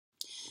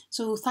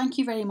So thank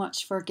you very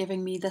much for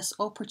giving me this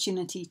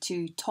opportunity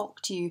to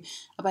talk to you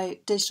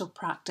about digital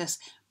practice,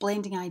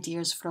 blending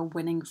ideas for a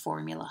winning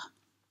formula.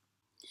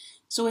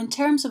 So in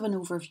terms of an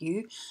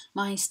overview,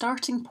 my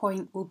starting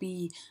point will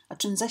be a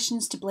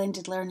transitions to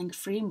blended learning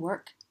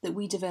framework that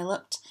we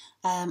developed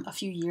a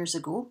few years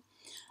ago.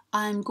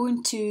 I'm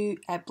going to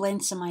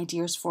blend some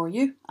ideas for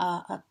you,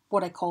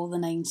 what I call the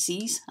 9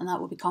 C's, and that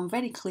will become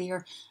very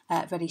clear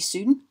very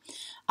soon.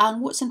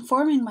 And what's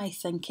informing my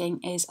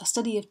thinking is a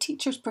study of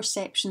teachers'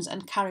 perceptions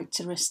and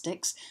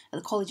characteristics at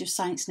the College of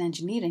Science and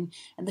Engineering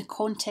in the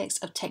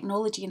context of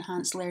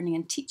technology-enhanced learning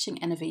and teaching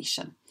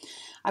innovation.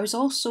 I was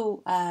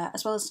also,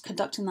 as well as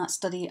conducting that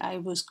study, I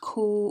was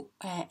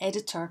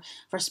co-editor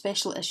for a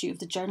special issue of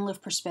the Journal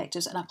of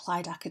Perspectives and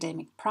Applied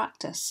Academic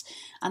Practice,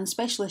 and the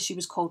special issue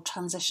was called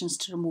Transitions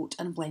to Remote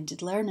and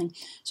Blended Learning.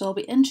 So I'll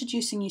be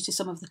introducing you to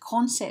some of the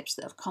concepts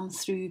that have come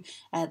through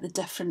the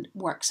different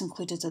works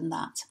included in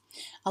that.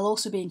 I'll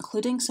also be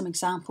including some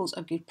examples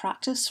of good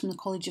practice from the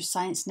College of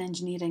Science and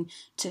Engineering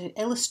to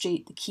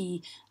illustrate the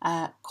key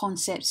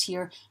concepts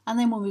here, and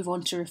then we'll move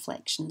on to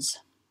reflections.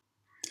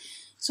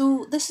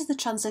 So this is the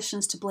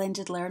Transitions to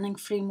Blended Learning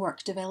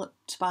framework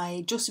developed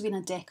by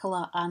Josephina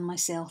Decola and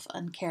myself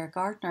and Kerr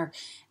Gardner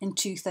in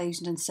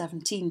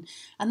 2017,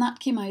 and that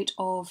came out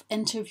of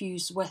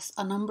interviews with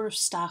a number of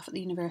staff at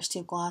the University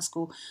of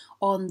Glasgow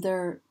on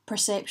their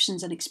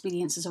perceptions and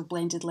experiences of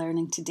blended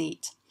learning to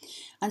date.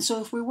 And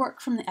so if we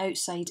work from the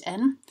outside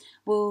in,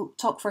 we'll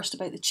talk first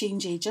about the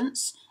change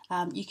agents.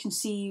 You can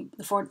see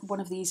one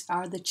of these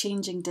are the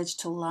changing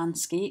digital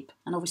landscape,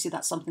 and obviously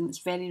that's something that's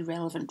very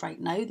relevant right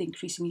now, the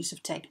increasing use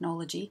of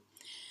technology.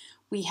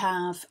 We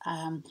have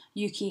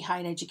UK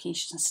higher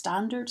education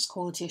standards,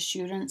 quality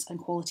assurance and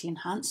quality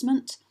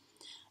enhancement.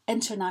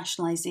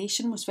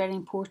 Internationalisation was very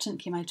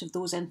important, came out of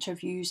those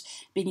interviews,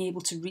 being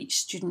able to reach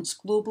students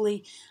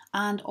globally,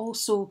 and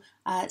also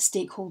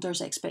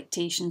stakeholders'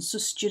 expectations. So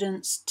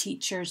students,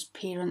 teachers,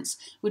 parents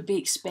would be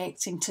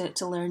expecting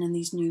to learn in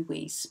these new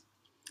ways.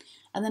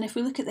 And then if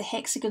we look at the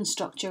hexagon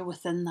structure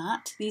within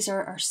that, these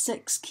are our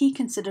 6 key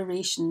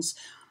considerations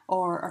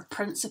or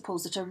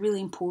principles that are really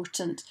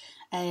important.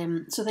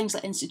 So things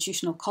like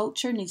institutional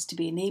culture needs to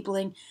be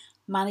enabling,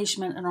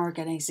 management and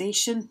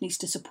organisation needs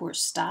to support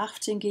staff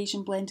to engage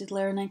in blended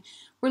learning.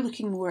 We're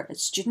looking more at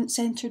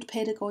student-centred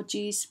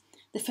pedagogies.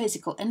 The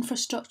physical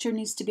infrastructure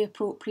needs to be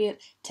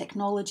appropriate,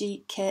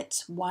 technology,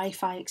 kit,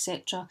 Wi-Fi,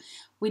 etc.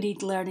 We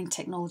need learning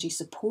technology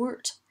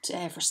support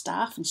for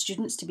staff and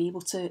students to be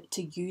able to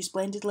use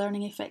blended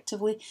learning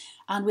effectively,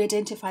 and we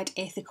identified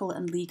ethical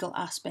and legal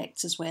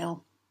aspects as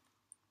well.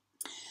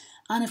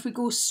 And if we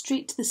go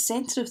straight to the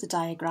centre of the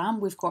diagram,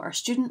 we've got our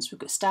students, we've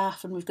got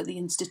staff, and we've got the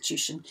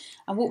institution.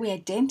 And what we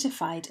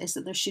identified is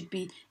that there should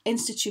be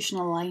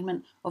institutional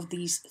alignment of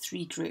these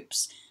 3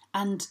 groups.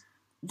 And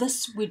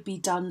this would be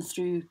done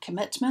through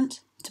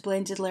commitment to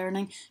blended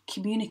learning,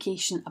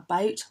 communication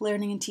about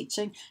learning and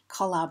teaching,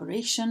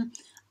 collaboration,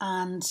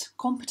 and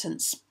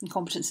competence. And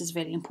competence is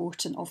very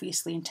important,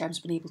 obviously, in terms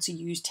of being able to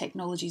use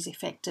technologies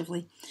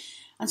effectively.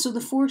 And so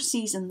the 4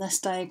 C's in this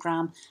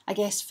diagram, I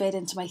guess, fed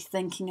into my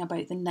thinking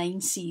about the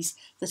 9 C's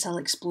that I'll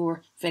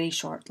explore very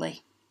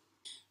shortly.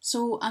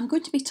 So I'm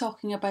going to be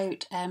talking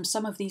about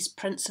some of these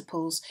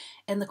principles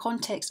in the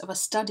context of a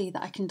study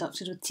that I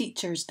conducted with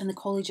teachers in the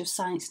College of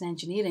Science and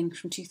Engineering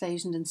from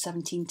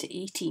 2017 to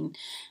 18.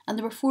 And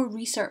there were 4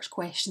 research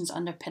questions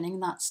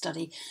underpinning that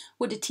study.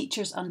 What did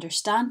teachers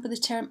understand by the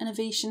term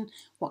innovation?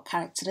 What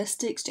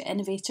characteristics do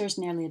innovators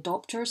and early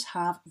adopters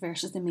have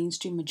versus the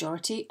mainstream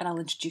majority? And I'll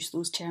introduce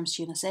those terms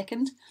to you in a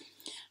second.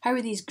 How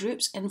are these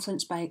groups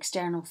influenced by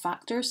external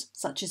factors,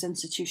 such as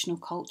institutional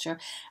culture?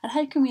 And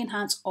how can we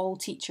enhance all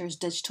teachers'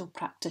 digital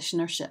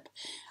practitionership?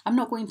 I'm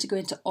not going to go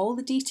into all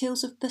the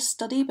details of this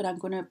study, but I'm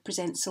going to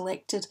present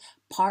selected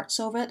parts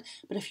of it.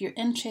 But if you're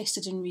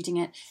interested in reading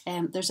it,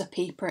 there's a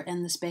paper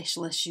in the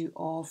special issue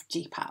of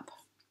JPAP.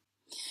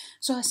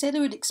 So I said I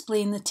would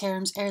explain the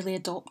terms early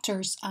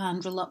adopters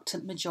and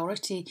reluctant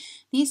majority.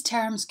 These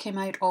terms came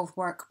out of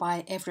work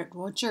by Everett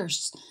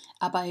Rogers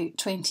about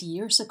 20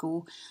 years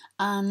ago,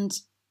 and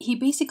he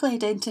basically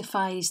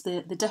identifies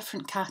the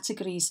different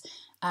categories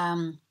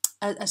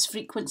as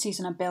frequencies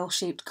in a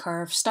bell-shaped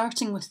curve,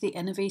 starting with the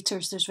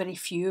innovators. There's very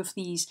few of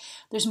these.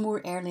 There's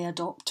more early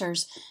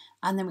adopters,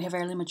 and then we have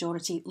early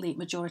majority, late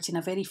majority, and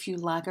a very few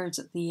laggards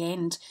at the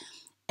end.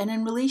 And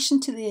in relation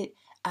to the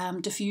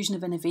diffusion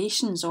of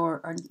innovations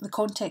or the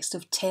context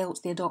of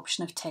TELT, the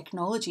adoption of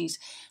technologies,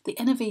 the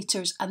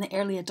innovators and the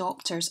early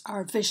adopters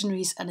are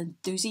visionaries and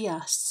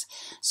enthusiasts.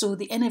 So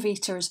the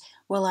innovators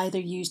will either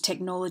use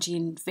technology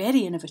in very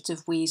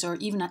innovative ways or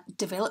even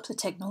develop the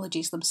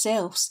technologies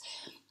themselves.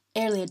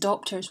 Early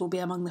adopters will be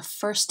among the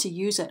first to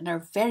use it and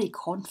are very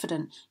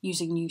confident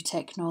using new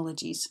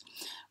technologies.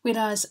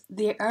 Whereas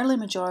the early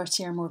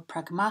majority are more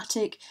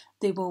pragmatic.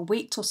 They will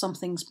wait till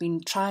something's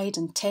been tried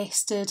and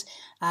tested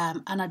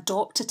and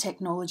adopt a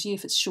technology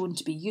if it's shown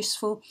to be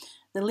useful.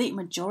 The late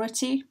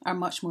majority are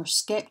much more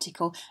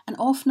sceptical and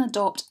often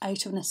adopt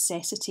out of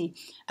necessity,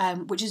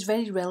 which is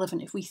very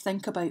relevant if we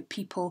think about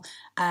people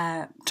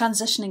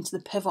transitioning to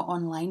the pivot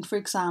online, for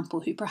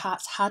example, who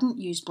perhaps hadn't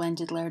used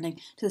blended learning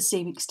to the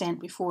same extent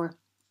before.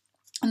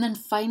 And then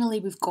finally,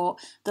 we've got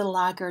the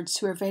laggards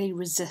who are very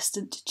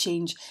resistant to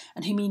change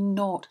and who may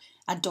not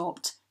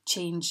adopt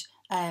change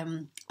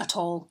at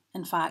all,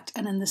 in fact.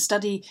 And in the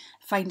study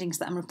findings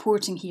that I'm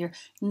reporting here,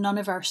 none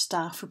of our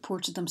staff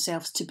reported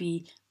themselves to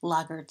be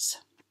laggards.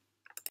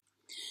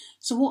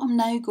 So what I'm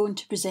now going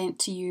to present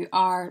to you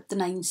are the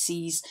 9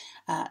 C's,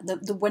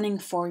 the winning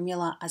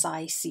formula as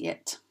I see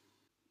it.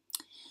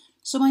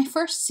 So my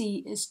first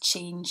C is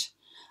change.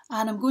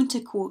 And I'm going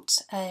to quote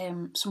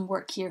some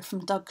work here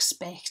from Doug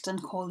Specht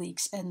and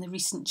colleagues in the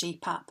recent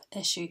JPAP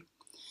issue.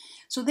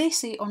 So they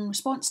say, on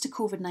response to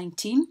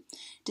COVID-19,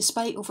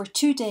 despite over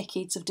 2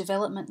 decades of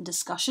development and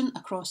discussion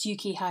across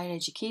UK higher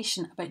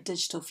education about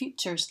digital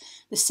futures,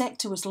 the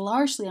sector was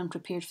largely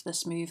unprepared for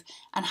this move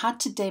and had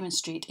to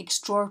demonstrate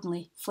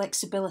extraordinary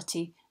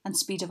flexibility and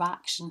speed of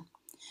action.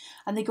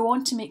 And they go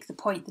on to make the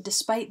point that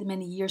despite the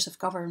many years of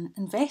government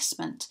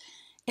investment,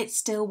 it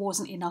still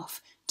wasn't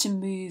enough to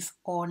move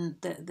on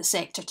the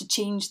sector, to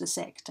change the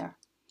sector.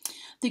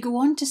 They go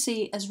on to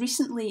say, as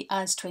recently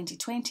as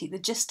 2020, the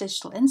GIST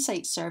Digital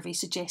Insights survey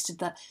suggested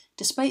that,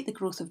 despite the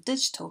growth of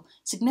digital,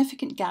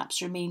 significant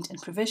gaps remained in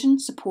provision,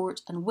 support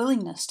and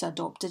willingness to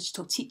adopt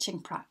digital teaching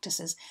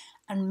practices,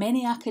 and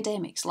many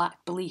academics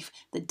lacked belief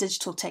that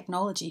digital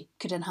technology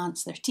could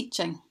enhance their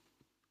teaching.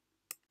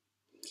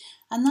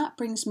 And that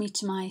brings me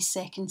to my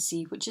second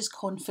C, which is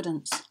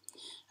confidence.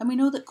 And we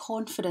know that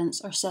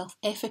confidence or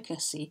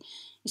self-efficacy,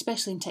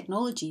 especially in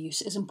technology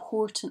use, is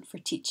important for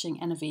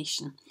teaching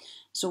innovation.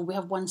 So we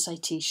have one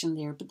citation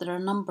there, but there are a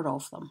number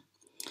of them.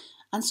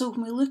 And so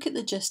when we look at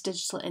the GIST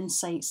Digital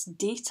Insights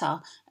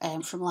data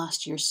from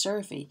last year's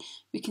survey,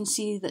 we can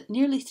see that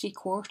nearly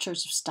 3/4 of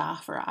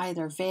staff are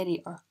either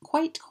very or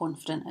quite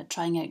confident at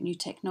trying out new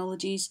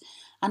technologies,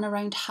 and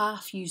around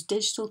half use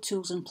digital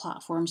tools and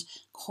platforms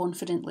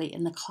confidently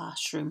in the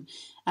classroom.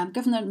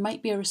 Given there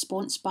might be a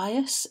response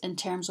bias in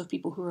terms of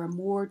people who are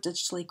more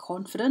digitally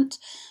confident,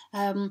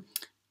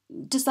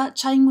 does that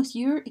chime with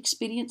your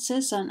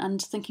experiences and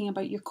thinking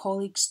about your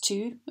colleagues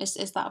too? Is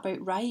that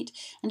about right?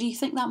 And do you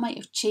think that might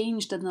have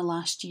changed in the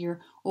last year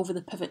over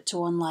the pivot to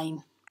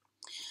online?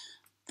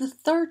 The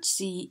third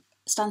C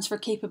stands for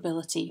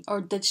capability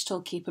or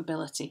digital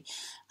capability.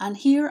 And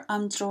here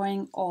I'm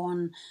drawing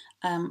on,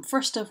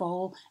 first of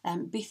all,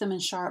 Beetham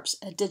and Sharp's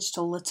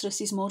digital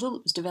literacies model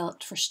that was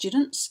developed for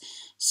students.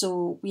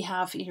 So we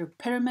have here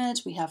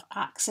pyramid, we have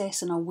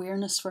access and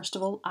awareness, first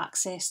of all,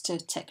 access to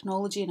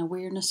technology and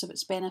awareness of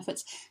its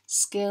benefits,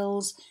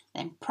 skills,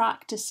 then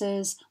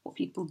practices, what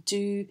people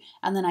do,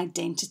 and then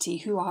identity,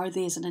 who are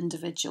they as an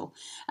individual.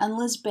 And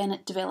Liz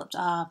Bennett developed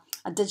a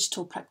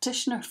digital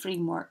practitioner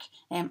framework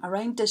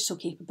around digital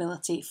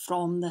capability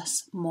from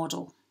this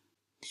model.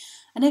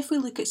 And if we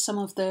look at some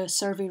of the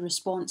survey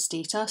response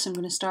data, so I'm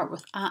going to start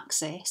with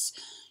access,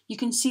 you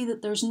can see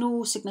that there's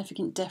no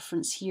significant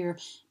difference here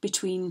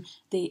between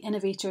the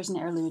innovators and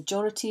early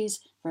majorities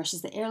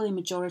versus the early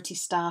majority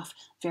staff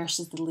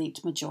versus the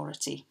late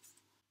majority.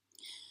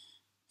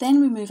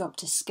 Then we move up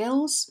to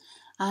skills,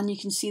 and you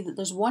can see that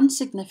there's one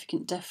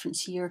significant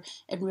difference here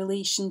in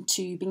relation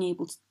to being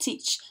able to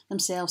teach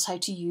themselves how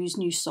to use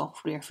new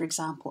software, for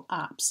example,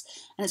 apps.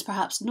 And it's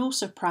perhaps no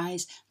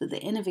surprise that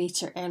the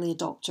innovator early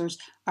adopters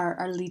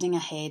are leading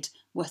ahead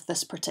with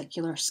this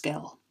particular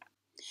skill.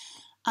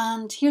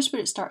 And here's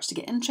where it starts to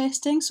get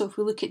interesting. So if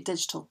we look at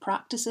digital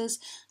practices,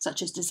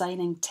 such as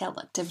designing tailored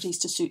activities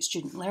to suit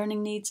student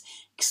learning needs,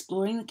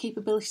 exploring the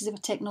capabilities of a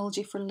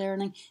technology for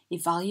learning,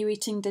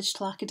 evaluating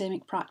digital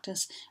academic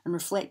practice, and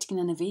reflecting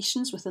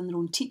innovations within their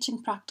own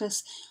teaching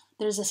practice,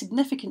 there is a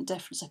significant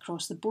difference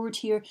across the board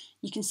here.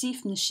 You can see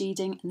from the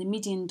shading and the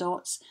median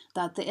dots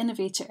that the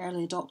innovator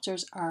early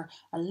adopters are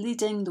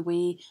leading the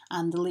way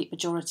and the late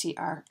majority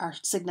are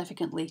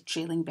significantly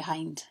trailing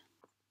behind.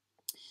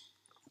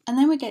 And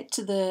then we get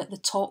to the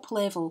top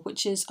level,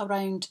 which is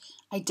around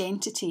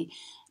identity,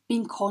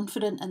 being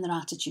confident in their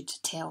attitude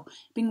to tell,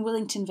 being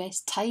willing to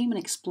invest time in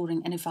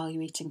exploring and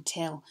evaluating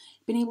tell,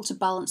 being able to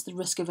balance the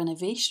risk of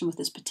innovation with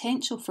its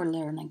potential for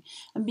learning,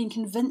 and being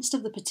convinced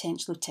of the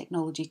potential of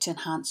technology to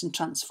enhance and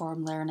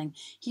transform learning.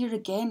 Here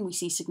again, we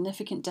see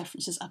significant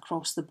differences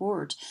across the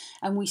board,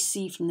 and we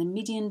see from the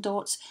median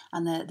dots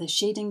and the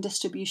shading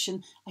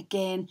distribution,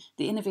 again,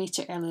 the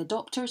innovator early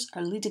adopters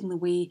are leading the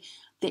way.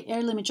 The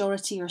early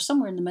majority are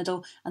somewhere in the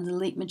middle, and the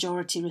late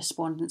majority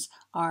respondents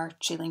are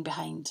trailing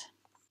behind.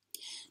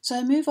 So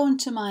I move on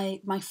to my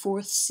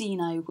fourth C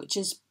now, which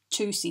is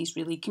 2 C's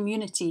really,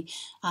 community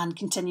and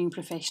continuing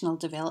professional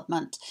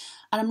development.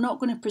 And I'm not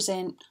going to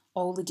present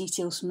all the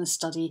details from the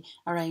study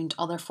around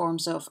other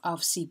forms of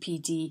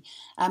CPD,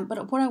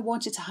 but what I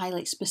wanted to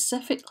highlight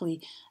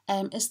specifically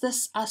is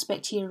this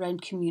aspect here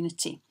around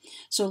community.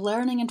 So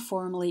learning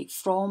informally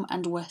from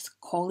and with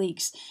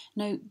colleagues.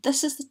 Now,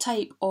 this is the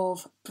type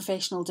of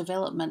professional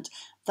development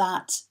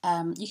that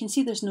you can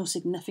see there's no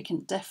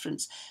significant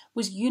difference,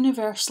 was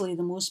universally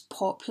the most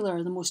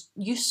popular, the most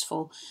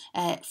useful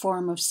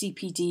form of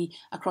CPD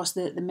across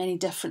the many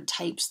different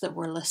types that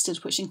were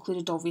listed, which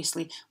included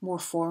obviously more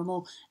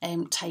formal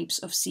types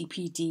of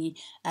CPD,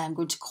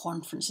 going to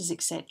conferences,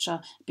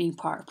 etc., being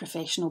part of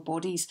professional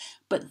bodies.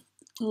 But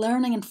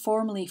learning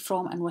informally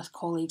from and with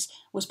colleagues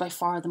was by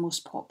far the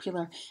most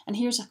popular. And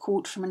here's a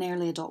quote from an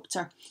early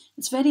adopter.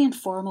 It's very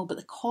informal, but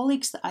the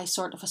colleagues that I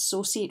sort of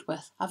associate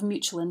with have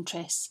mutual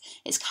interests.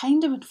 It's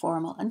kind of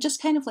informal and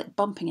just kind of like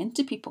bumping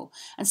into people,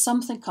 and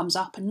something comes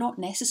up and not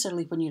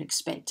necessarily when you're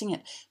expecting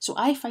it. So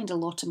I find a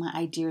lot of my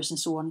ideas and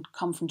so on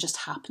come from just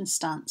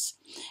happenstance.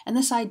 And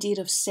this idea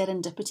of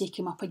serendipity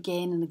came up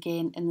again and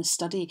again in the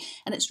study,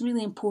 and it's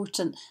really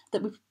important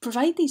that we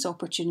provide these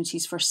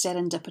opportunities for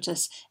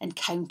serendipitous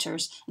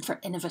encounters and for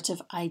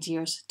innovative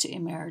ideas to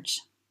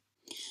emerge.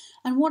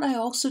 And what I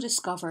also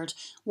discovered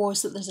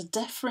was that there's a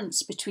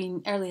difference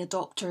between early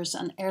adopters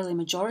and early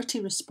majority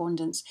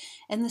respondents,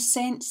 in the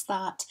sense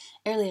that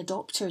early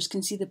adopters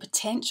can see the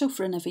potential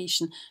for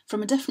innovation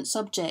from a different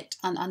subject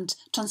and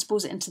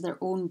transpose it into their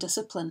own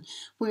discipline,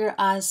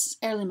 whereas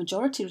early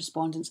majority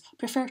respondents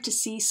prefer to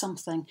see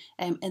something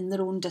in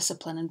their own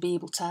discipline and be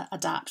able to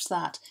adapt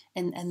that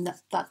in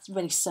that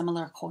very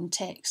similar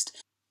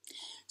context.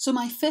 So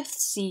my fifth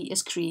C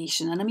is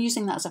creation, and I'm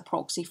using that as a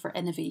proxy for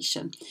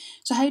innovation.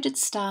 So how did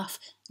staff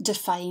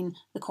define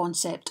the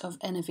concept of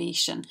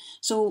innovation?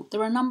 So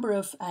there were a number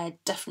of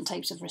different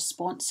types of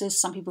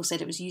responses. Some people said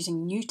it was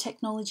using new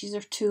technologies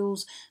or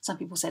tools. Some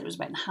people said it was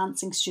about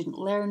enhancing student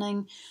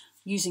learning,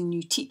 using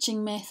new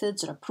teaching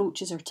methods or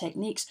approaches or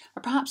techniques,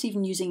 or perhaps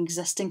even using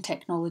existing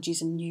technologies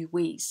in new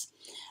ways.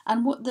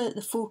 And what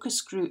the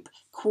focus group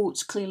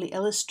quotes clearly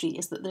illustrate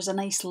is that there's a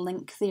nice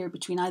link there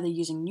between either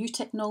using new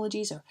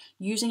technologies or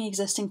using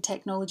existing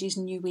technologies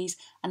in new ways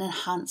and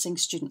enhancing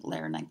student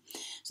learning.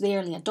 So the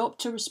early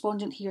adopter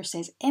respondent here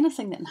says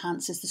anything that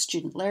enhances the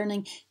student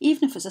learning,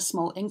 even if it's a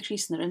small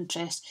increase in their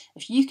interest,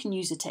 if you can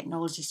use the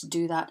technologies to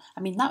do that,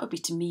 I mean, that would be,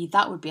 to me,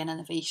 that would be an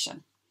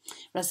innovation.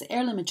 Whereas the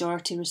early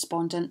majority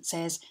respondent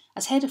says,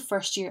 as head of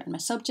first year in my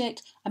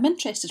subject, I'm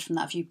interested from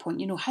that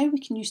viewpoint, how we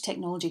can use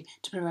technology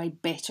to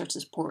provide better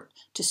support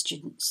to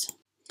students.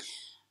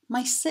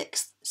 My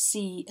sixth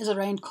C is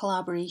around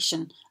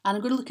collaboration, and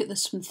I'm going to look at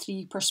this from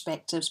three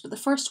perspectives, but the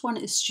first one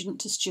is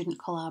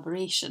student-to-student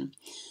collaboration.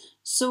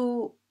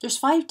 So there's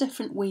 5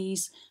 different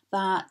ways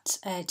that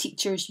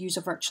teachers use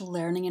a virtual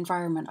learning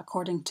environment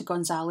according to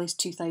Gonzalez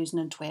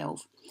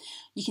 2012.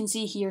 You can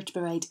see here to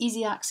provide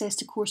easy access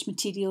to course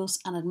materials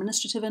and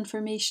administrative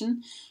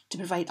information, to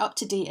provide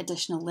up-to-date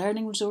additional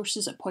learning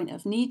resources at point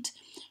of need,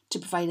 to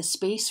provide a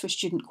space for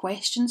student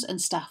questions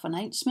and staff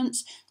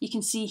announcements. You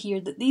can see here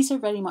that these are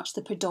very much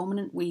the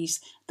predominant ways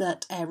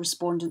that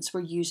respondents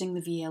were using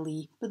the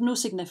VLE, with no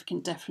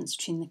significant difference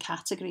between the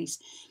categories.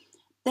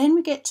 Then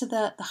we get to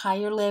the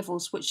higher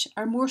levels, which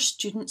are more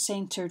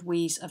student-centred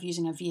ways of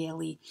using a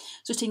VLE.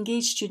 So to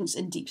engage students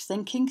in deep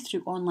thinking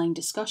through online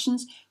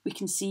discussions, we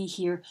can see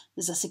here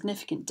there's a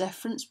significant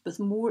difference with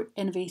more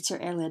innovator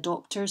early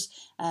adopters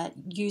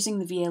using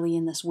the VLE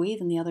in this way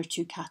than the other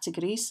 2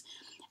 categories.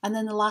 And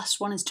then the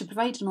last one is to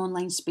provide an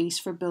online space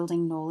for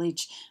building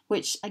knowledge,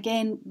 which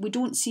again, we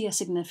don't see a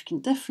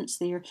significant difference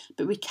there,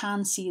 but we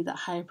can see that a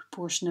higher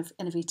proportion of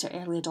innovator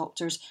early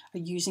adopters are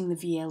using the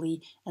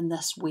VLE in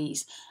this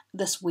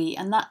way,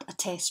 and that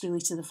attests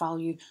really to the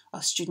value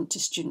of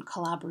student-to-student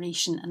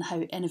collaboration and how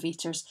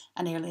innovators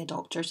and early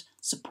adopters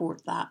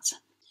support that.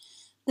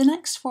 The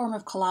next form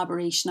of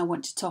collaboration I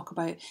want to talk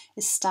about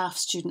is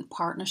staff-student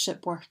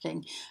partnership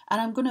working, and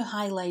I'm going to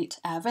highlight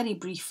very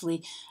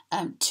briefly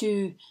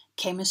 2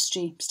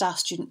 chemistry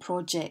staff-student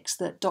projects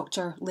that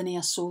Dr.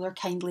 Linnea Solar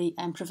kindly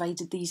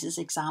provided these as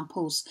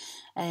examples,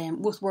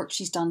 with work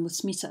she's done with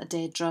Smita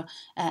Adedra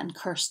and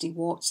Kirsty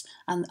Watts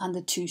and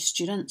the 2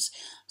 students.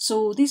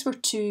 So these were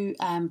 2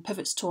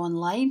 pivots to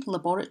online,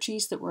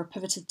 laboratories that were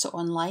pivoted to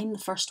online. The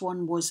first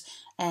one was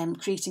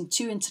creating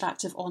 2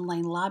 interactive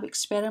online lab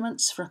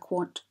experiments for a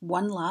Quant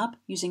 1 lab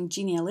using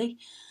Genially.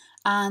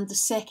 And the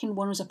second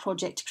one was a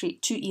project to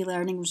create 2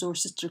 e-learning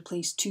resources to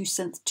replace 2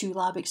 Synth 2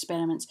 lab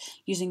experiments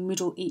using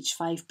Moodle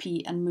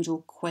H5P and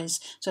Moodle Quiz.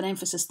 So an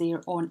emphasis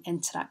there on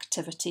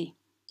interactivity.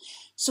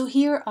 So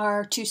here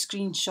are 2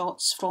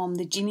 screenshots from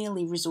the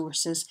Genially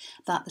resources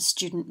that the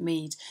student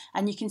made.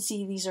 And you can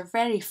see these are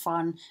very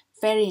fun,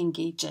 very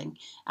engaging,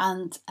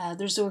 and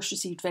the resource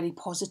received very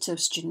positive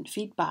student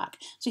feedback.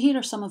 So here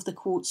are some of the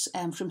quotes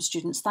from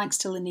students. Thanks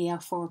to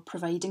Linnea for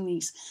providing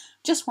these.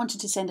 Just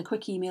wanted to send a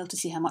quick email to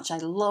see how much I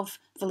love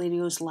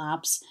Valerio's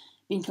labs.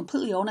 being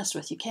completely honest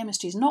with you,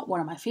 chemistry is not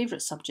one of my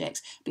favourite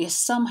subjects, but has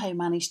somehow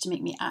managed to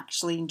make me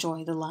actually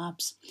enjoy the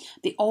labs.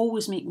 They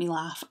always make me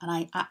laugh and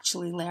I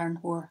actually learn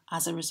more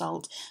as a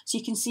result. So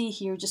you can see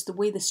here just the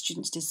way the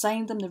students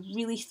designed them. They've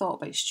really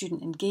thought about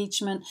student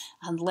engagement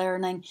and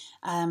learning,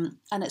 and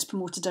it's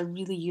promoted a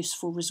really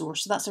useful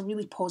resource. So that's a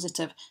really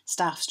positive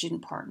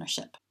staff-student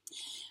partnership.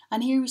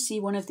 And here we see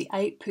one of the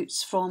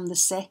outputs from the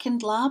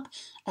second lab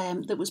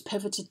that was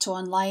pivoted to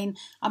online.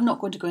 I'm not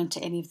going to go into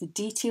any of the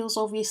details,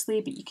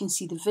 obviously, but you can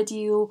see the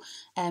video.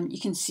 You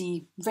can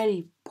see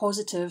very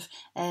positive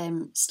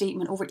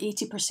statement. Over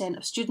 80%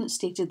 of students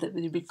stated that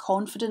they would be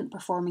confident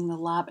performing the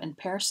lab in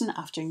person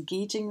after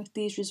engaging with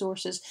these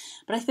resources.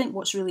 But I think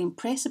what's really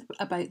impressive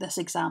about this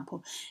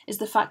example is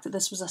the fact that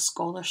this was a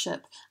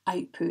scholarship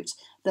output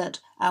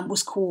that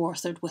was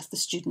co-authored with the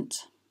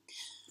student.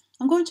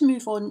 I'm going to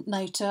move on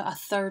now to a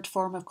third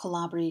form of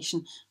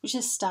collaboration, which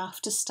is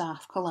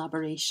staff-to-staff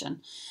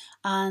collaboration.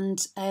 And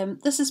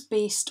this is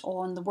based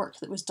on the work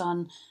that was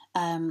done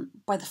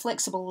by the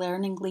flexible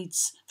learning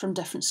leads from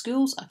different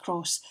schools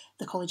across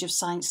the College of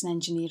Science and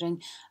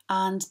Engineering,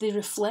 and they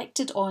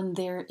reflected on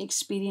their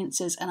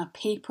experiences in a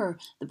paper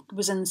that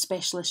was in the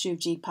special issue of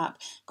JPAP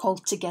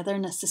called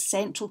Togetherness, the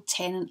Central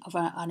Tenet of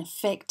an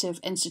Effective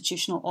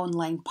Institutional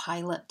Online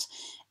Pilot.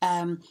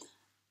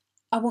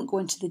 I won't go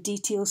into the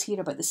details here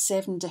about the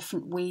 7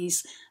 different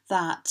ways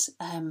that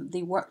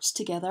they worked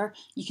together.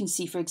 You can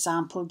see, for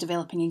example,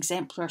 developing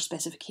exemplar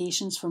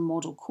specifications for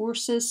model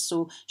courses,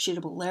 so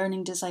shareable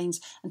learning designs,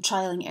 and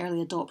trialling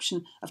early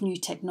adoption of new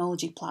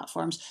technology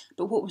platforms.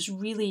 But what was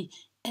really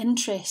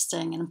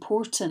interesting and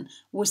important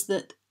was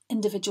that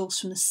individuals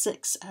from the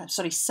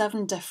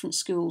 7 different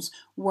schools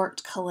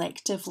worked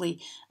collectively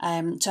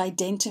to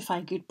identify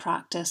good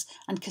practice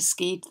and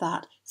cascade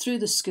that through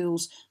the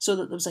schools so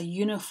that there was a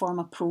uniform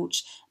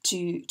approach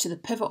to the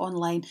pivot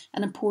online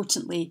and,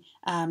 importantly,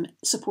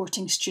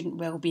 supporting student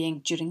wellbeing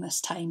during this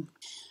time.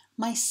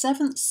 My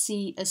 7th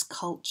C is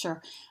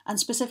culture, and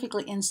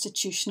specifically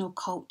institutional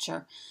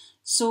culture.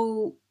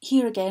 So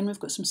here again we've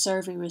got some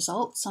survey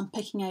results. I'm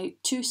picking out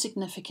 2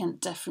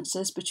 significant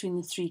differences between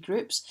the 3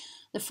 groups.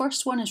 The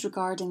first one is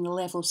regarding the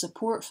level of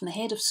support from the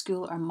head of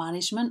school or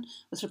management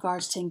with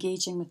regards to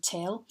engaging with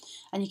TEL.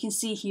 And you can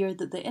see here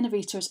that the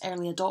innovators,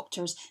 early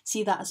adopters,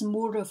 see that as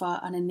more of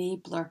an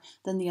enabler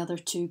than the other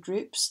 2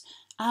 groups.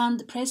 And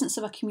the presence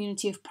of a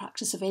community of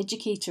practice of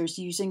educators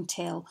using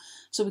TEL.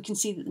 So we can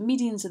see that the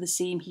medians are the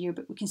same here,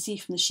 but we can see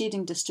from the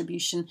shading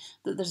distribution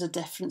that there's a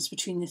difference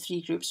between the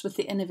 3 groups, with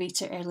the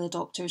innovator early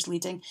adopters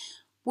leading.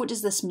 What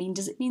does this mean?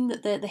 Does it mean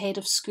that the head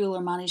of school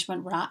or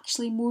management were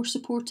actually more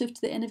supportive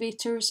to the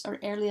innovators or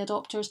early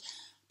adopters?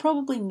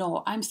 Probably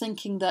not. I'm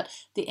thinking that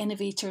the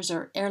innovators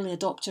or early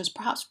adopters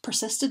perhaps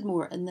persisted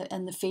more in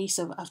the face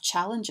of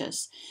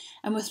challenges.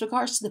 And with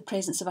regards to the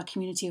presence of a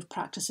community of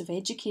practice of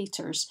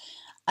educators,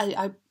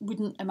 I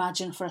wouldn't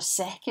imagine for a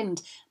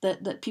second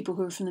that people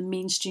who are from the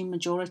mainstream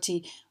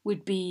majority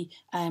would be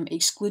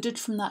excluded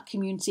from that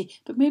community,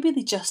 but maybe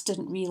they just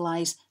didn't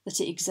realise that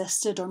it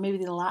existed, or maybe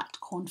they lacked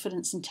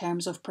confidence in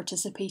terms of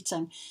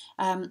participating.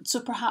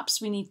 So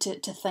perhaps we need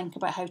to think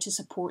about how to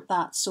support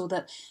that so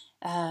that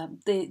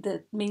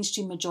the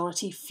mainstream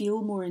majority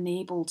feel more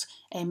enabled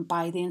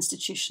by the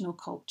institutional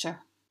culture.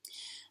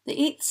 The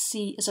 8th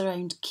C is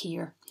around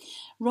care.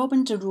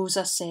 Robin De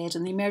Rosa said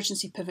in the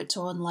emergency pivot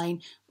to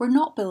online, we're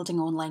not building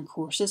online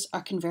courses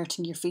or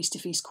converting your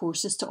face-to-face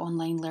courses to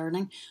online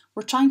learning.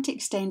 We're trying to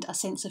extend a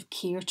sense of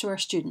care to our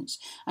students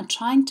and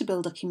trying to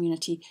build a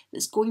community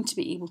that's going to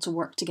be able to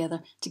work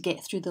together to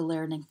get through the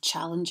learning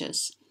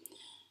challenges.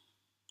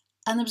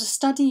 And there was a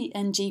study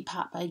in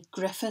JPAP by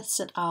Griffiths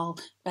et al.,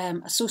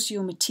 a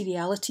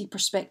socio-materiality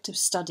perspective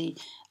study,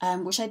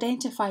 which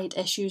identified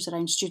issues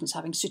around students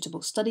having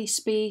suitable study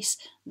space,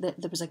 that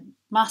there was a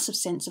massive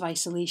sense of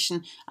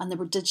isolation, and there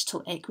were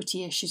digital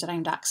equity issues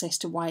around access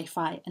to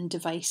Wi-Fi and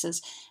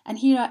devices. And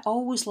here I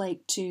always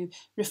like to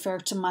refer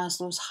to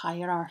Maslow's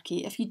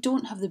hierarchy. If you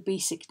don't have the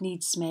basic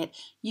needs met,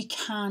 you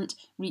can't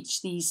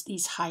reach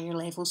these higher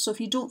levels. So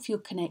if you don't feel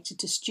connected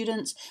to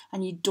students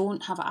and you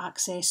don't have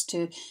access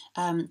to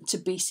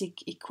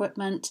basic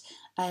equipment,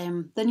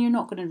 then you're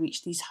not going to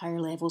reach these higher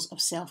levels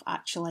of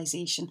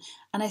self-actualisation.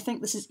 And I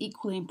think this is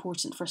equally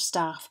important for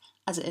staff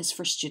as it is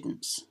for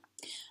students.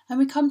 And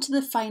we come to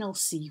the final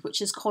C,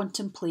 which is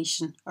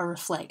contemplation or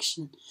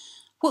reflection.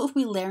 What have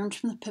we learned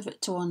from the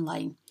pivot to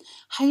online?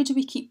 How do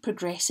we keep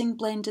progressing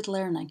blended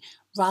learning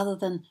rather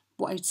than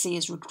what I would say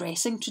is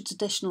regressing to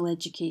traditional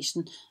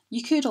education?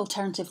 You could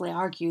alternatively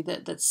argue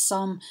that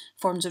some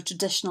forms of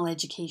traditional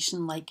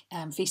education like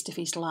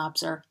face-to-face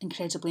labs are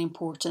incredibly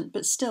important,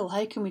 but still,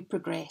 how can we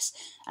progress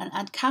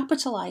and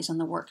capitalise on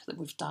the work that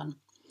we've done?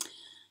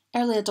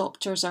 Early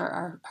adopters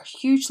are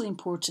hugely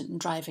important in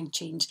driving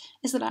change.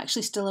 Is there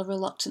actually still a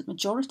reluctant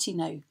majority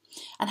now?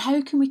 And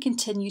how can we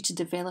continue to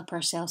develop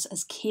ourselves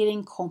as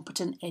caring,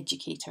 competent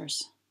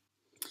educators?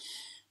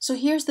 So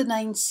here's the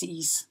 9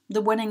 C's,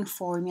 the winning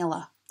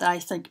formula that I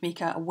think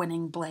make a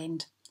winning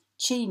blend.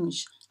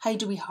 Change. How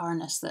do we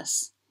harness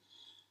this?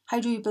 How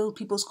do we build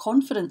people's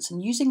confidence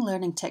in using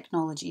learning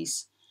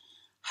technologies?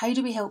 How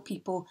do we help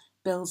people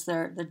build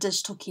their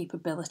digital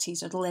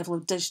capabilities or the level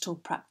of digital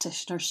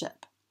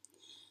practitionership?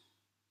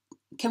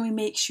 Can we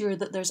make sure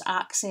that there's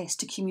access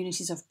to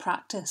communities of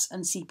practice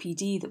and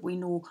CPD that we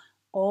know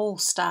all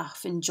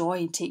staff enjoy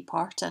and take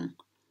part in?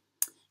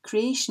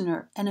 Creation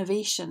or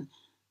innovation,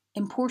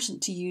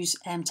 important to use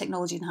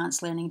technology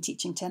enhanced learning and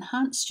teaching to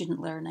enhance student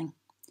learning.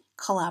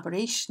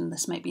 Collaboration,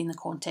 this might be in the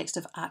context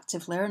of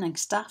active learning,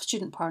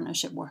 staff-student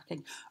partnership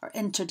working, or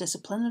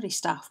interdisciplinary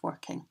staff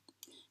working.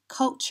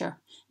 Culture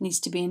needs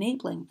to be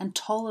enabling and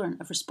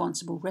tolerant of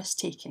responsible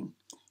risk-taking.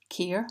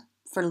 Care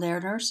for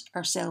learners,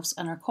 ourselves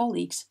and our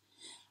colleagues.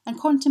 And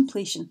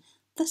contemplation,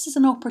 this is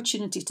an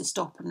opportunity to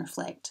stop and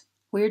reflect.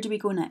 Where do we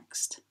go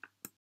next?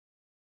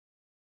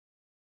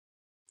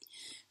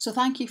 So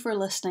thank you for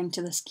listening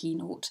to this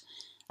keynote.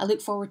 I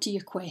look forward to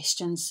your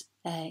questions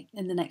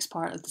in the next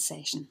part of the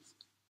session.